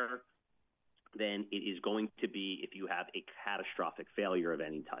repair than it is going to be if you have a catastrophic failure of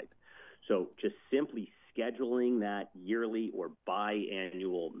any type. So just simply scheduling that yearly or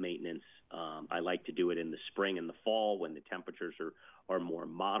biannual maintenance. I like to do it in the spring and the fall when the temperatures are more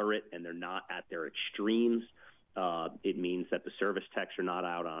moderate and they're not at their extremes. It means that the service techs are not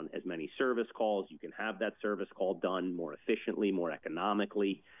out on as many service calls. You can have that service call done more efficiently, more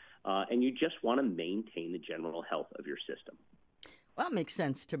economically, and you just want to maintain the general health of your system. Well, that makes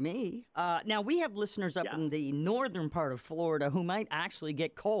sense to me. Now, we have listeners up in the northern part of Florida who might actually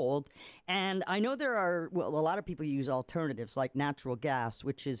get cold. And I know there are, a lot of people use alternatives like natural gas,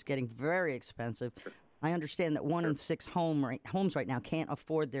 which is getting very expensive. I understand that 1 in 6 homes right now can't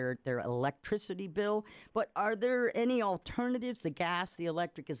afford their electricity bill. But are there any alternatives? The gas, the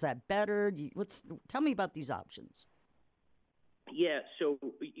electric, is that better? Tell me about these options. Yeah, so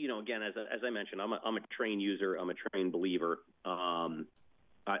again, as I mentioned, I'm a trained user. I'm a trained believer.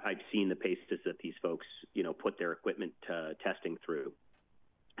 I've seen the paces that these folks put their equipment testing through,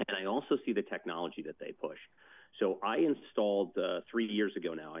 and I also see the technology that they push. So I installed 3 years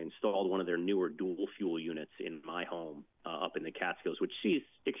ago now. I installed one of their newer dual fuel units in my home up in the Catskills, which sees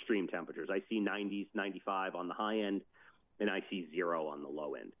extreme temperatures. I see 90s, 95 on the high end, and I see 0 on the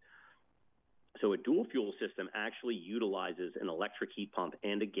low end. So a dual fuel system actually utilizes an electric heat pump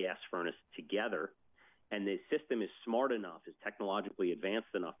and a gas furnace together, and the system is smart enough, is technologically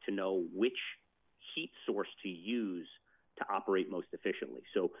advanced enough to know which heat source to use to operate most efficiently.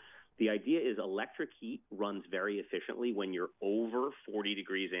 So the idea is electric heat runs very efficiently when you're over 40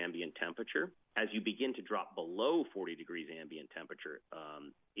 degrees ambient temperature. As you begin to drop below 40 degrees ambient temperature,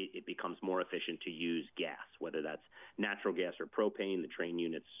 it becomes more efficient to use gas, whether that's natural gas or propane. The Trane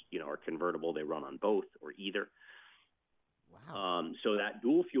units, are convertible. They run on both or either. Wow. So that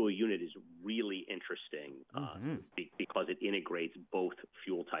dual fuel unit is really interesting because it integrates both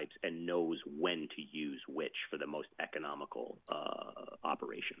fuel types and knows when to use which for the most economical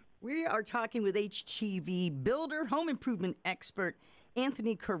operation. We are talking with HGV builder, home improvement expert,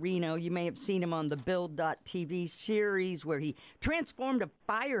 Anthony Carino. You may have seen him on the Build.tv series where he transformed a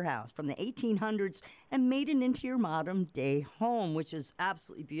firehouse from the 1800s and made it into your modern-day home, which is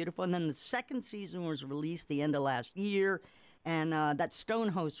absolutely beautiful. And then the second season was released the end of last year. And that stone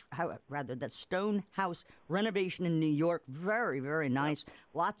house renovation in New York, very, very nice.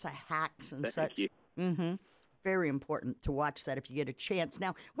 Lots of hacks and such. Thank you. Very important to watch that if you get a chance.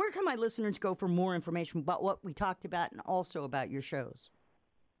 Now, where can my listeners go for more information about what we talked about and also about your shows?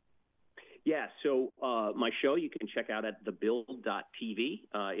 Yeah, so my show you can check out at thebuild.tv.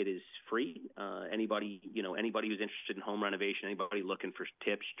 It is free. Anybody who's interested in home renovation, anybody looking for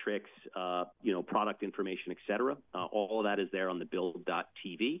tips, tricks, product information, etc. All of that is there on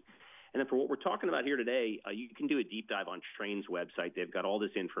thebuild.tv. And then for what we're talking about here today, you can do a deep dive on Trane's website. They've got all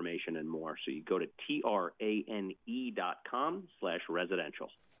this information and more. So you go to trane.com/residential.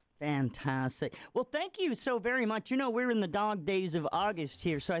 Fantastic. Well, thank you so very much. We're in the dog days of August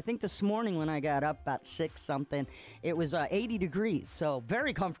here. So I think this morning when I got up about 6-something, it was 80 degrees. So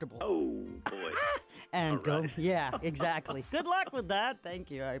very comfortable. Oh, boy. And go. Yeah, exactly. Good luck with that. Thank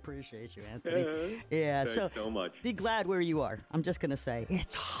you. I appreciate you, Anthony. Yeah. Thanks so much. Be glad where you are. I'm just going to say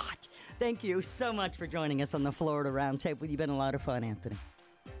it's hot. Thank you so much for joining us on the Florida Roundtable. You've been a lot of fun, Anthony.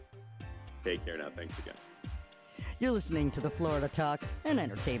 Take care now. Thanks again. You're listening to the Florida Talk and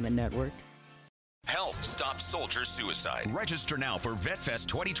Entertainment Network. Help stop soldier suicide. Register now for VetFest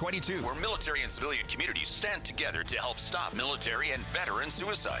 2022, where military and civilian communities stand together to help stop military and veteran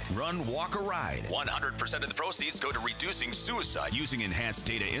suicide. Run, walk, or ride. 100% of the proceeds go to reducing suicide using enhanced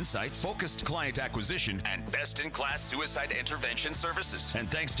data insights, focused client acquisition, and best-in-class suicide intervention services. And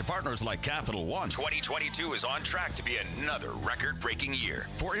thanks to partners like Capital One, 2022 is on track to be another record-breaking year.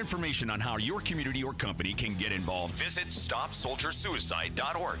 For information on how your community or company can get involved, visit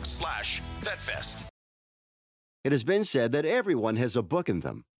StopSoldierSuicide.org/VetFest. It has been said that everyone has a book in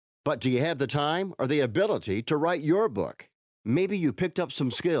them. But do you have the time or the ability to write your book? Maybe you picked up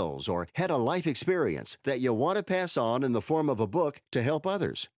some skills or had a life experience that you want to pass on in the form of a book to help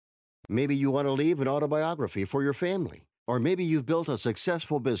others. Maybe you want to leave an autobiography for your family. Or maybe you've built a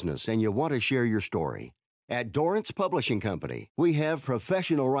successful business and you want to share your story. At Dorrance Publishing Company, we have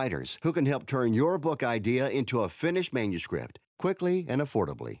professional writers who can help turn your book idea into a finished manuscript quickly and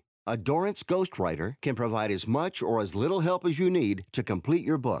affordably. A Dorrance ghostwriter can provide as much or as little help as you need to complete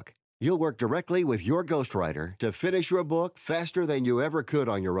your book. You'll work directly with your ghostwriter to finish your book faster than you ever could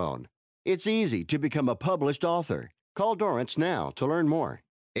on your own. It's easy to become a published author. Call Dorrance now to learn more.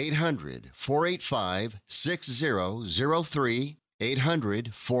 800-485-6003.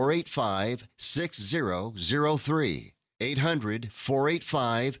 800-485-6003.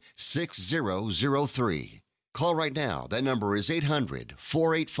 800-485-6003. Call right now. That number is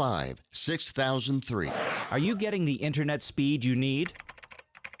 800-485-6003. Are you getting the internet speed you need?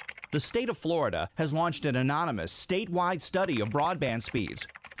 The state of Florida has launched an anonymous statewide study of broadband speeds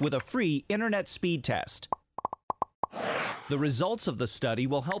with a free internet speed test. The results of the study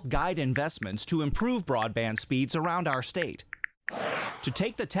will help guide investments to improve broadband speeds around our state. To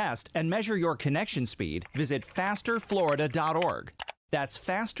take the test and measure your connection speed, visit fasterflorida.org. That's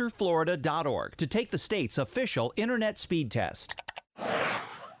fasterflorida.org to take the state's official internet speed test.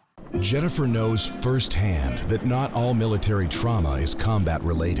 Jennifer knows firsthand that not all military trauma is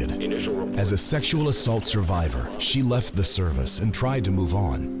combat-related. As a sexual assault survivor, she left the service and tried to move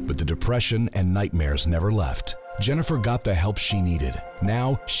on, but the depression and nightmares never left. Jennifer got the help she needed.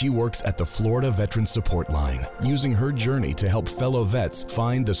 Now, she works at the Florida Veteran Support Line, using her journey to help fellow vets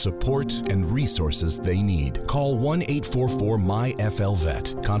find the support and resources they need. Call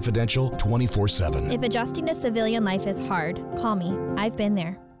 1-844-MY-FL-VET. Confidential 24/7. If adjusting to civilian life is hard, call me. I've been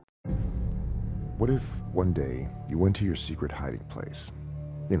there. What if one day you went to your secret hiding place?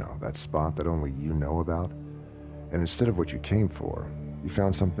 You know, that spot that only you know about? And instead of what you came for, you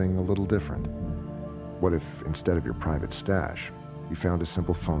found something a little different. What if instead of your private stash, you found a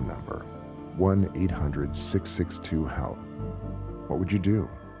simple phone number, 1-800-662-HELP? What would you do?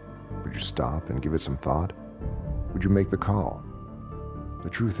 Would you stop and give it some thought? Would you make the call? The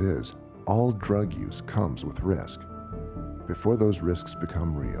truth is, all drug use comes with risk. Before those risks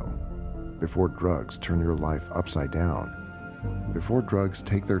become real, before drugs turn your life upside down, before drugs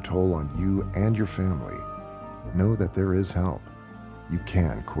take their toll on you and your family, know that there is help. You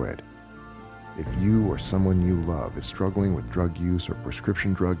can quit. If you or someone you love is struggling with drug use or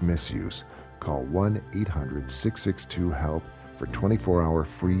prescription drug misuse, call 1-800-662-HELP for 24-hour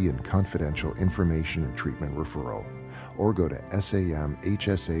free and confidential information and treatment referral, or go to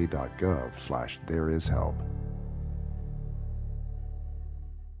samhsa.gov/thereishelp.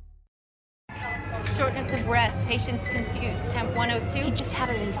 Shortness of breath, patient's confused, temp 102. He just had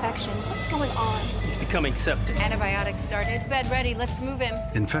an infection. What's going on? He's becoming septic. Antibiotics started. Bed ready, let's move him.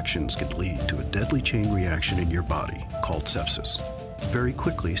 Infections can lead to a deadly chain reaction in your body called sepsis. Very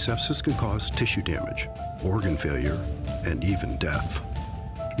quickly, sepsis can cause tissue damage, organ failure, and even death.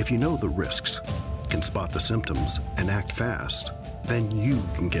 If you know the risks, can spot the symptoms, and act fast, then you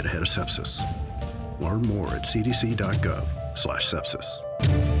can get ahead of sepsis. Learn more at cdc.gov/sepsis.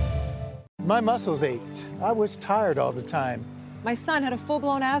 My muscles ached. I was tired all the time. My son had a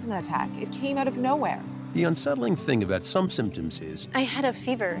full-blown asthma attack. It came out of nowhere. The unsettling thing about some symptoms is I had a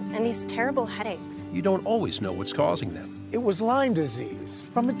fever and these terrible headaches. you don't always know what's causing them. It was Lyme disease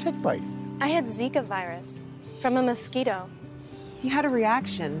from a tick bite. I had Zika virus from a mosquito. He had a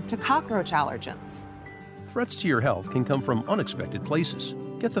reaction to cockroach allergens. Threats to your health can come from unexpected places.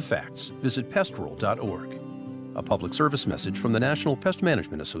 Get the facts. Visit pestroll.org. A public service message from the National Pest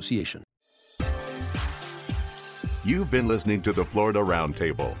Management Association. You've been listening to the Florida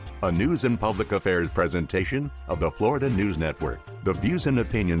Roundtable, a news and public affairs presentation of the Florida News Network. The views and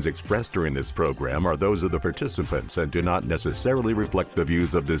opinions expressed during this program are those of the participants and do not necessarily reflect the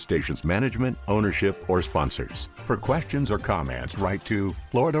views of this station's management, ownership, or sponsors. For questions or comments, write to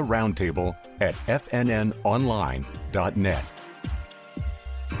Florida Roundtable at fnnonline.net.